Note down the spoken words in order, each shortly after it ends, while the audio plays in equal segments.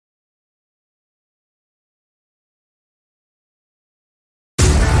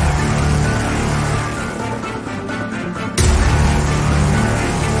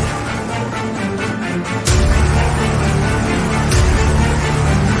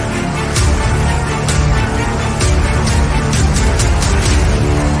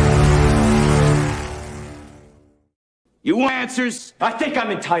answers? I think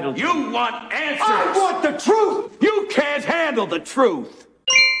I'm entitled. You want answers? I want the truth! You can't handle the truth.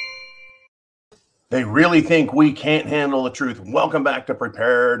 They really think we can't handle the truth. Welcome back to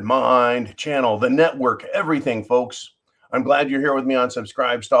Prepared Mind Channel, the network, everything, folks. I'm glad you're here with me on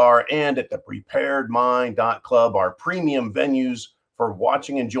Subscribestar and at the preparedmind.club, our premium venues for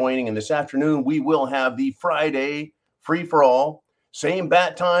watching and joining. And this afternoon, we will have the Friday free-for-all. Same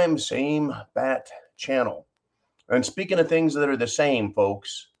bat time, same bat channel. And speaking of things that are the same,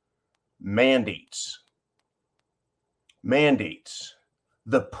 folks, mandates. Mandates.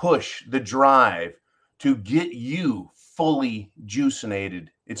 The push, the drive to get you fully juicinated.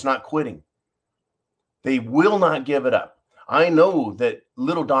 It's not quitting. They will not give it up. I know that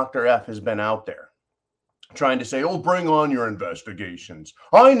little Dr. F has been out there trying to say, oh, bring on your investigations.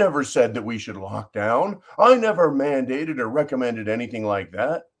 I never said that we should lock down. I never mandated or recommended anything like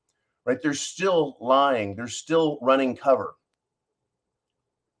that. Right? They're still lying. They're still running cover.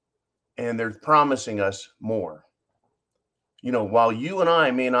 And they're promising us more. You know, while you and I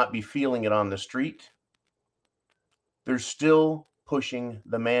may not be feeling it on the street, they're still pushing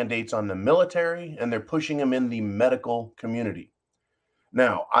the mandates on the military, and they're pushing them in the medical community.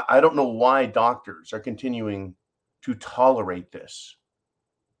 Now, I don't know why doctors are continuing to tolerate this,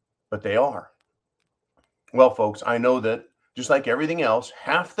 but they are. Well, folks, I know that just like everything else,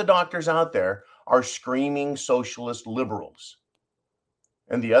 half the doctors out there are screaming socialist liberals.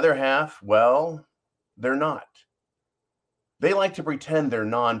 And the other half, well, they're not. They like to pretend they're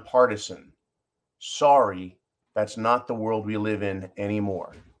nonpartisan. Sorry, that's not the world we live in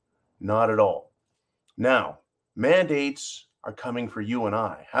anymore. Not at all. Now, mandates are coming for you and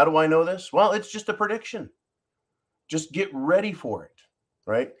I. How do I know this? Well, it's just a prediction. Just get ready for it,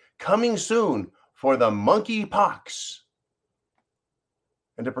 right? Coming soon for the monkeypox.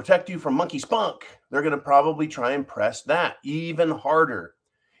 And to protect you from monkey spunk, they're going to probably try and press that even harder.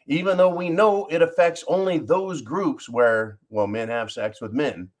 Even though we know it affects only those groups where, well, men have sex with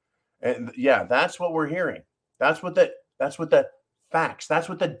men. And yeah, that's what we're hearing. That's what the facts, that's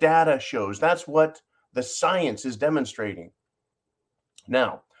what the data shows. That's what the science is demonstrating.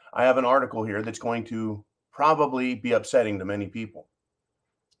 Now, I have an article here that's going to probably be upsetting to many people.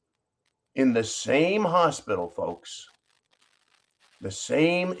 In the same hospital, folks, the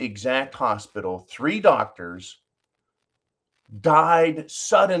same exact hospital, 3 doctors died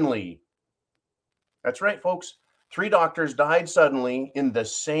suddenly. That's right, folks. 3 doctors died suddenly in the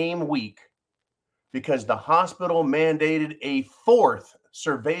same week because the hospital mandated a 4th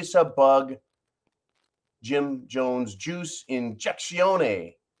Cerveza bug Jim Jones juice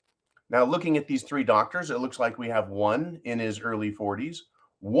injeccione. Now, looking at these 3 doctors, it looks like we have one in his early 40s,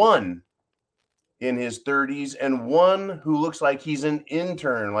 one in his 30s, and one who looks like he's an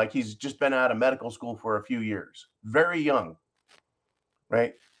intern, like he's just been out of medical school for a few years. Very young,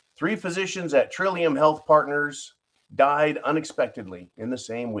 right? 3 physicians at Trillium Health Partners died unexpectedly in the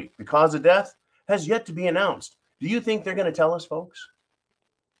same week. The cause of death has yet to be announced. Do you think they're going to tell us, folks?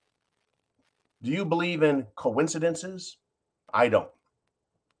 Do you believe in coincidences? I don't.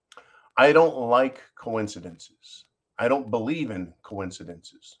 I don't like coincidences. I don't believe in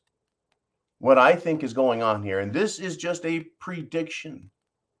coincidences. What I think is going on here, and this is just a prediction.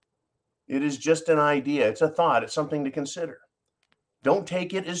 It is just an idea. It's a thought. It's something to consider. Don't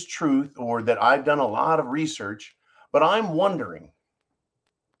take it as truth or that I've done a lot of research, but I'm wondering,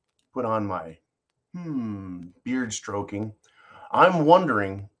 put on my beard stroking. I'm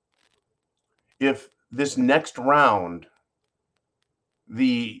wondering if this next round,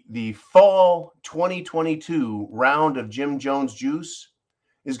 the fall 2022 round of Jim Jones juice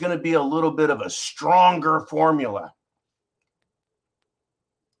is going to be a little bit of a stronger formula.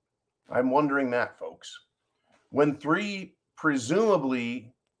 I'm wondering that, folks. When 3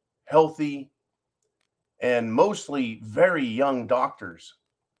 presumably healthy and mostly very young doctors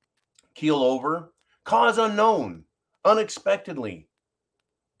keel over, cause unknown, unexpectedly,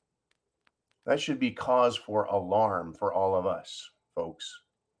 that should be cause for alarm for all of us, folks.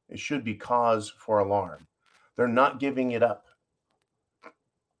 It should be cause for alarm. They're not giving it up.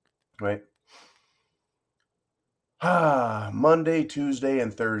 Right? Monday, Tuesday,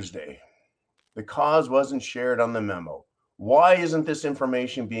 and Thursday. The cause wasn't shared on the memo. Why isn't this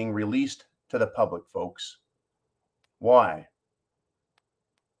information being released to the public, folks? Why?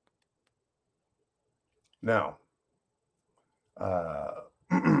 Now, a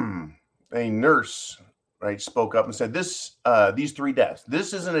nurse, right, spoke up and said, these 3 deaths,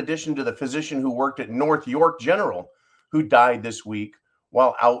 this is in addition to the physician who worked at North York General who died this week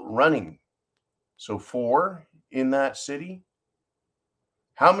while out running. So 4 in that city.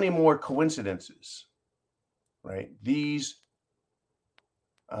 How many more coincidences, right? These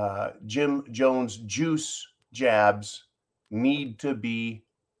Jim Jones juice jabs need to be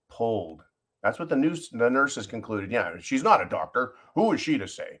pulled. That's what the nurses concluded. Yeah, she's not a doctor. Who is she to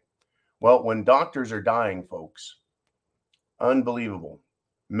say? Well, when doctors are dying, folks, unbelievable.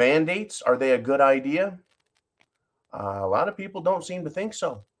 Mandates, are they a good idea? A lot of people don't seem to think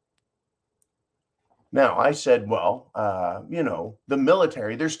so. Now, I said, well, the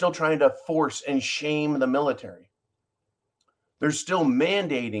military, they're still trying to force and shame the military. They're still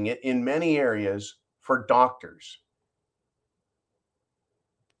mandating it in many areas for doctors.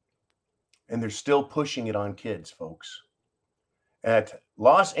 And they're still pushing it on kids, folks. At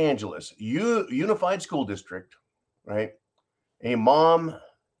Los Angeles Unified School District, right? A mom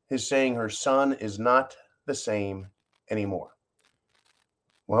is saying her son is not the same anymore.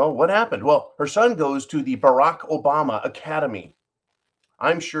 Well, what happened? Well, her son goes to the Barack Obama Academy.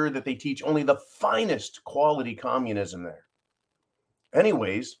 I'm sure that they teach only the finest quality communism there.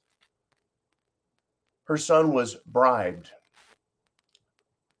 Anyways, her son was bribed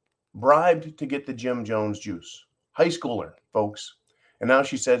to get the Jim Jones juice. High schooler, folks. And now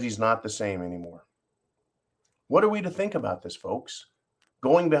she says he's not the same anymore. What are we to think about this, folks?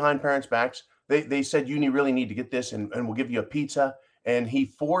 Going behind parents' backs, they said, you really need to get this and we'll give you a pizza. And he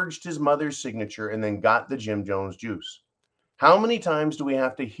forged his mother's signature and then got the Jim Jones juice. How many times do we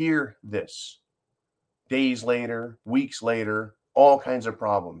have to hear this? Days later, weeks later, all kinds of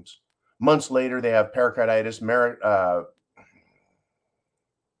problems. Months later, they have pericarditis,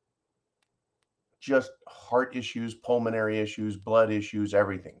 just heart issues, pulmonary issues, blood issues,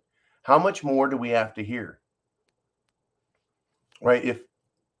 everything. How much more do we have to hear? Right?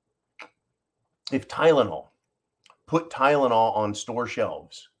 If Tylenol, put Tylenol on store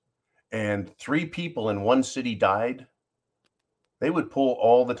shelves and 3 people in one city died, they would pull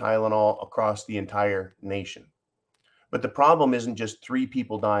all the Tylenol across the entire nation. But the problem isn't just 3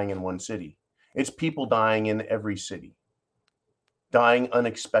 people dying in one city. It's people dying in every city, dying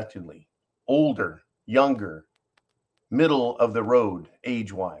unexpectedly, older, younger, middle of the road,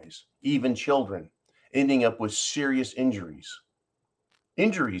 age-wise, even children ending up with serious injuries.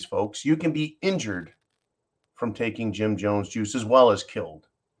 Injuries, folks, you can be injured from taking Jim Jones juice as well as killed,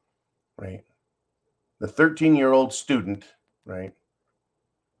 right? The 13-year-old student, right,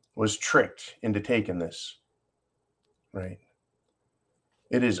 was tricked into taking this, right?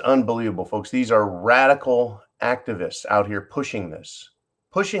 It is unbelievable, folks. These are radical activists out here pushing this,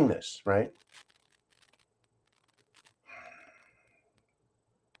 right?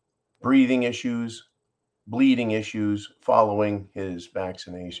 Breathing issues, bleeding issues following his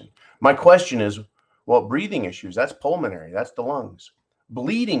vaccination. My question is, well, breathing issues, that's pulmonary, that's the lungs.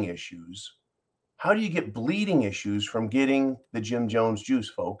 Bleeding issues, how do you get bleeding issues from getting the Jim Jones juice,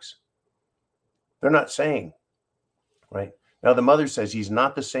 folks? They're not saying, right? Now, the mother says he's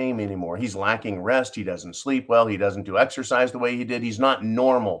not the same anymore. He's lacking rest. He doesn't sleep well. He doesn't do exercise the way he did. He's not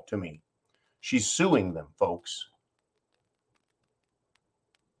normal to me. She's suing them, folks.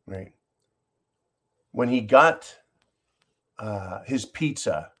 Right? When he got his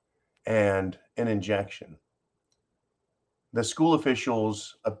pizza and an injection, the school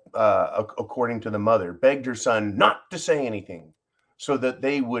officials, according to the mother, begged her son not to say anything so that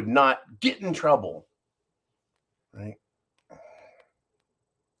they would not get in trouble. Right?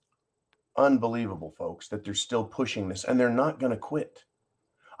 Unbelievable, folks, that they're still pushing this and they're not going to quit.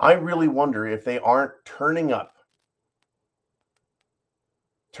 I really wonder if they aren't turning up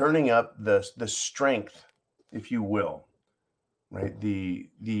the strength, if you will, right? How do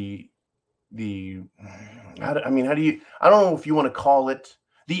you, I don't know if you want to call it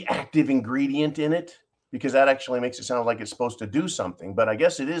the active ingredient in it, because that actually makes it sound like it's supposed to do something, but I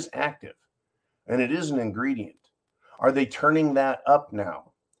guess it is active and it is an ingredient. Are they turning that up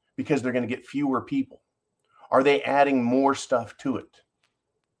now because they're going to get fewer people? Are they adding more stuff to it?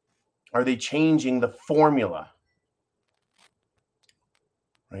 Are they changing the formula?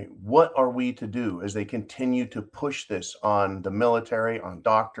 Right? What are we to do as they continue to push this on the military, on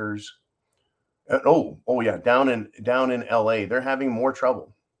doctors? Oh yeah, down in LA, they're having more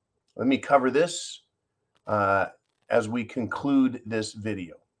trouble. Let me cover this as we conclude this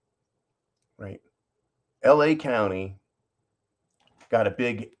video. Right? LA County got a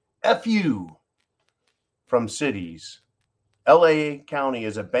big FU from cities. LA County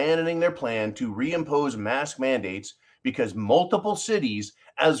is abandoning their plan to reimpose mask mandates because multiple cities,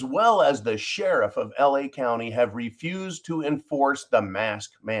 as well as the sheriff of LA County, have refused to enforce the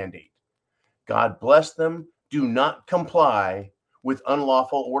mask mandate. God bless them. Do not comply with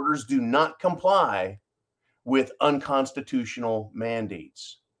unlawful orders. Do not comply with unconstitutional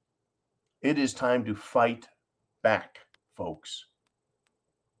mandates. It is time to fight back, folks.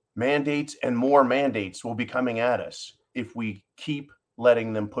 Mandates and more mandates will be coming at us if we keep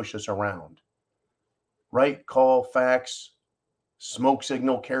letting them push us around. Right? Call, fax, smoke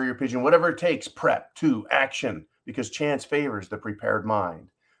signal, carrier pigeon, whatever it takes, prep to action, because chance favors the prepared mind.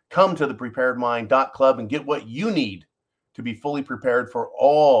 Come to the preparedmind.club and get what you need to be fully prepared for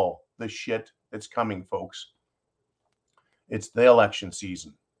all the shit that's coming, folks. It's the election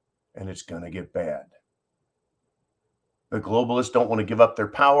season, and it's going to get bad. The globalists don't want to give up their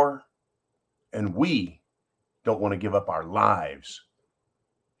power, and we don't want to give up our lives.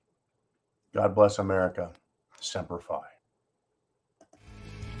 God bless America. Semper Fi.